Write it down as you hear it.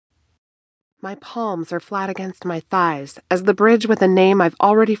My palms are flat against my thighs as the bridge with a name I've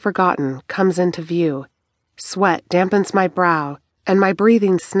already forgotten comes into view. Sweat dampens my brow, and my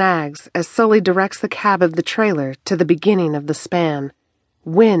breathing snags as Sully directs the cab of the trailer to the beginning of the span.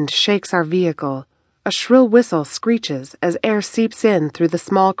 Wind shakes our vehicle. A shrill whistle screeches as air seeps in through the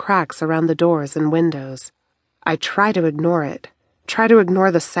small cracks around the doors and windows. I try to ignore it, try to ignore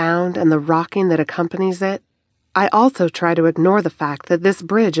the sound and the rocking that accompanies it. I also try to ignore the fact that this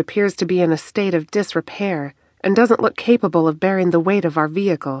bridge appears to be in a state of disrepair and doesn't look capable of bearing the weight of our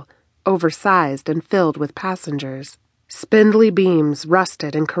vehicle, oversized and filled with passengers. Spindly beams,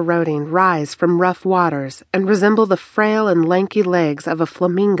 rusted and corroding, rise from rough waters and resemble the frail and lanky legs of a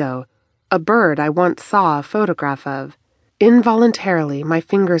flamingo, a bird I once saw a photograph of. Involuntarily, my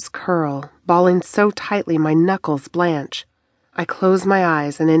fingers curl, balling so tightly my knuckles blanch. I close my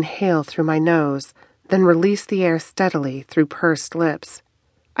eyes and inhale through my nose, then release the air steadily through pursed lips.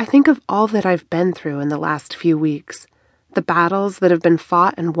 I think of all that I've been through in the last few weeks, the battles that have been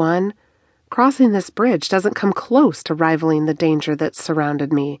fought and won. Crossing this bridge doesn't come close to rivaling the danger that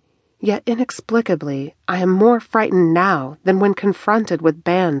surrounded me, yet inexplicably I am more frightened now than when confronted with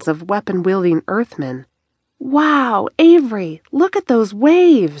bands of weapon-wielding Earthmen. "Wow, Avery, look at those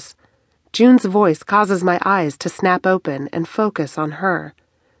waves!" June's voice causes my eyes to snap open and focus on her.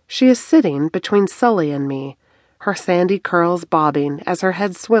 She is sitting between Sully and me, her sandy curls bobbing as her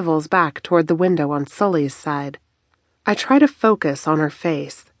head swivels back toward the window on Sully's side. I try to focus on her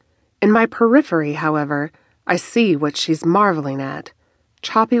face. In my periphery, however, I see what she's marveling at.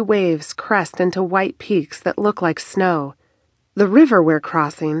 Choppy waves crest into white peaks that look like snow. The river we're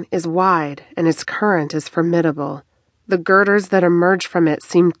crossing is wide, and its current is formidable. The girders that emerge from it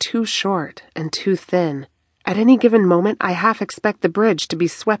seem too short and too thin. At any given moment, I half expect the bridge to be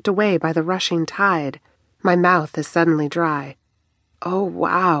swept away by the rushing tide. My mouth is suddenly dry. "Oh,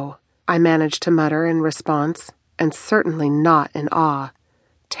 wow," I manage to mutter in response, and certainly not in awe.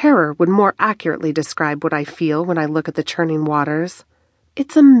 Terror would more accurately describe what I feel when I look at the churning waters.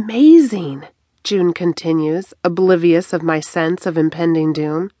 "It's amazing," June continues, oblivious of my sense of impending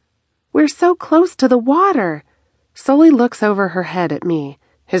doom. "We're so close to the water." Sully looks over her head at me.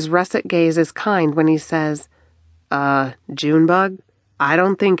 His russet gaze is kind when he says, Junebug, I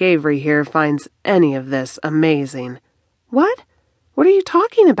don't think Avery here finds any of this amazing." "What? What are you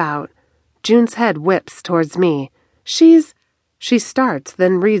talking about?" June's head whips towards me. She starts,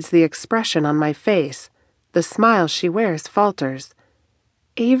 then reads the expression on my face. The smile she wears falters.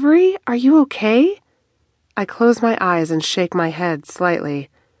 "Avery, are you okay?" I close my eyes and shake my head slightly.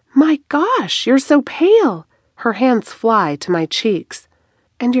 "My gosh, you're so pale." Her hands fly to my cheeks.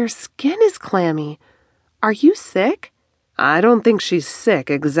 "And your skin is clammy. Are you sick?" "I don't think she's sick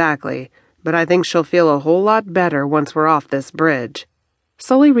exactly, but I think she'll feel a whole lot better once we're off this bridge."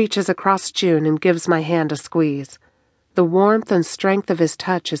 Sully reaches across June and gives my hand a squeeze. The warmth and strength of his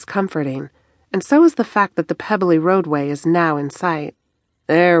touch is comforting, and so is the fact that the pebbly roadway is now in sight.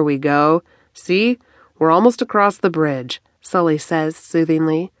 "There we go. See? We're almost across the bridge," Sully says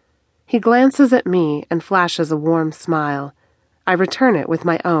soothingly. He glances at me and flashes a warm smile. I return it with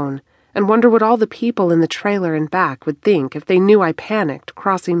my own, and wonder what all the people in the trailer and back would think if they knew I panicked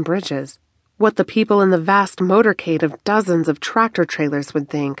crossing bridges. What the people in the vast motorcade of dozens of tractor trailers would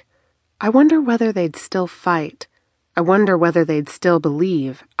think. I wonder whether they'd still fight. I wonder whether they'd still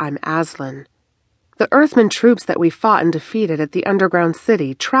believe I'm Azlyn. The Earthman troops that we fought and defeated at the underground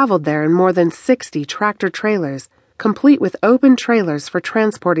city traveled there in more than 60 tractor trailers, complete with open trailers for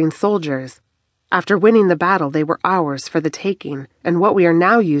transporting soldiers. After winning the battle, they were ours for the taking, and what we are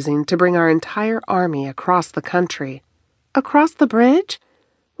now using to bring our entire army across the country. "Across the bridge?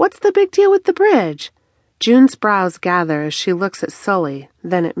 What's the big deal with the bridge?" June's brows gather as she looks at Sully,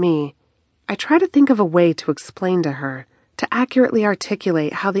 then at me. I try to think of a way to explain to her, to accurately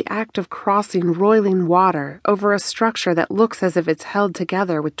articulate how the act of crossing roiling water over a structure that looks as if it's held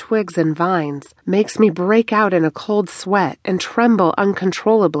together with twigs and vines makes me break out in a cold sweat and tremble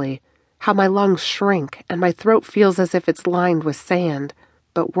uncontrollably, how my lungs shrink and my throat feels as if it's lined with sand,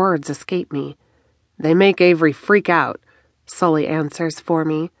 but words escape me. "They make Avery freak out," Sully answers for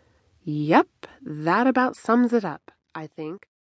me. Yep, that about sums it up, I think.